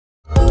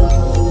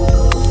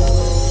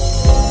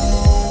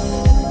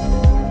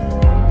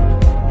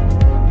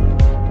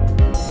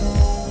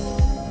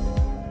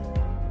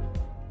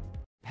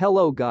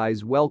Hello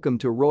guys, welcome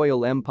to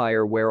Royal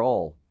Empire where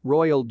all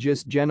royal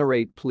gist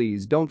generate.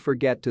 Please don't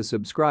forget to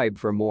subscribe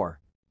for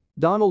more.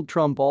 Donald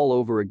Trump all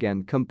over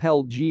again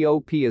compelled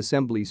GOP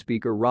Assembly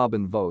Speaker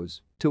Robin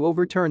Vos to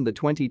overturn the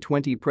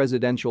 2020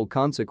 presidential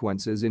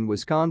consequences in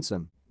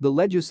Wisconsin, the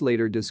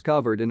legislator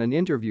discovered in an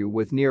interview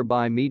with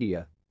nearby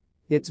media.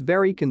 It's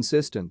very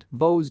consistent,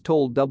 Vos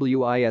told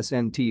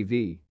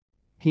WISN-TV.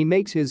 He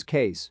makes his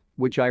case,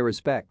 which I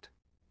respect.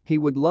 He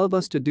would love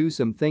us to do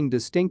something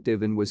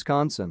distinctive in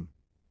Wisconsin.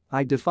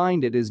 I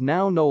defined it as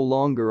now no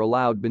longer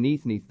allowed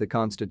beneath the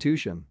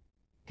Constitution.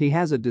 He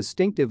has a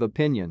distinctive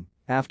opinion,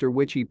 after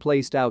which he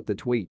placed out the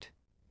tweet.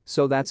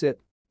 So that's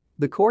it.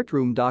 The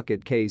courtroom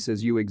docket case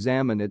as you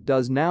examine it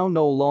does now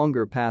no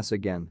longer pass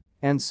again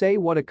and say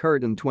what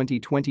occurred in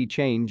 2020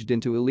 changed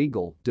into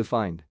illegal,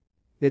 defined.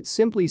 It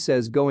simply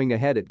says going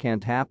ahead it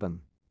can't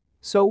happen.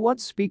 So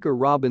what's Speaker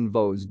Robin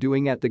Vos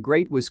doing at the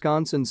great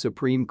Wisconsin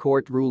Supreme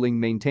Court ruling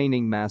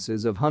maintaining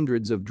masses of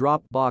hundreds of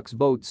drop box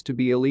votes to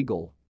be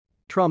illegal?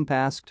 Trump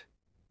asked.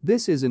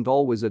 This isn't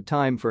always a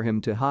time for him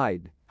to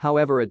hide,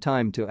 however a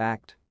time to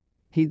act.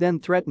 He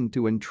then threatened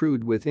to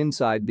intrude with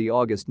inside the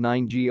August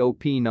 9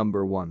 GOP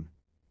number 1.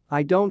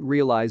 I don't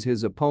realize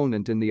his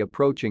opponent in the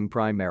approaching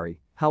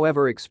primary,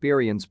 however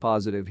experience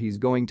positive he's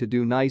going to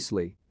do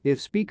nicely if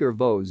Speaker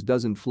Vos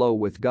doesn't flow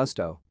with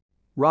gusto.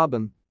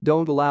 Robin,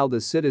 don't allow the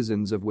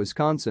citizens of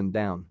Wisconsin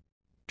down.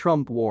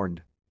 Trump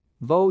warned.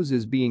 Vos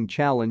is being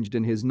challenged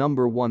in his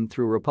number 1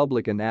 through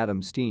Republican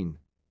Adam Steen.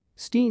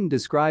 Steen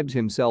describes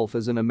himself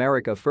as an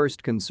America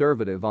First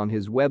conservative on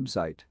his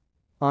website.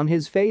 On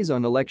his phase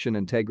on election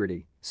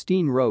integrity,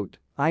 Steen wrote,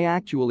 I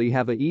actually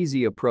have a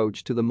easy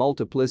approach to the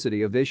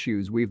multiplicity of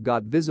issues we've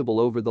got visible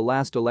over the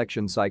last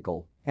election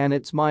cycle, and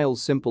it's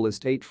Miles'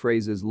 simplest 8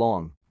 phrases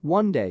long,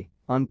 one day,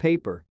 on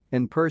paper,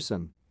 in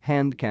person,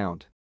 hand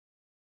count.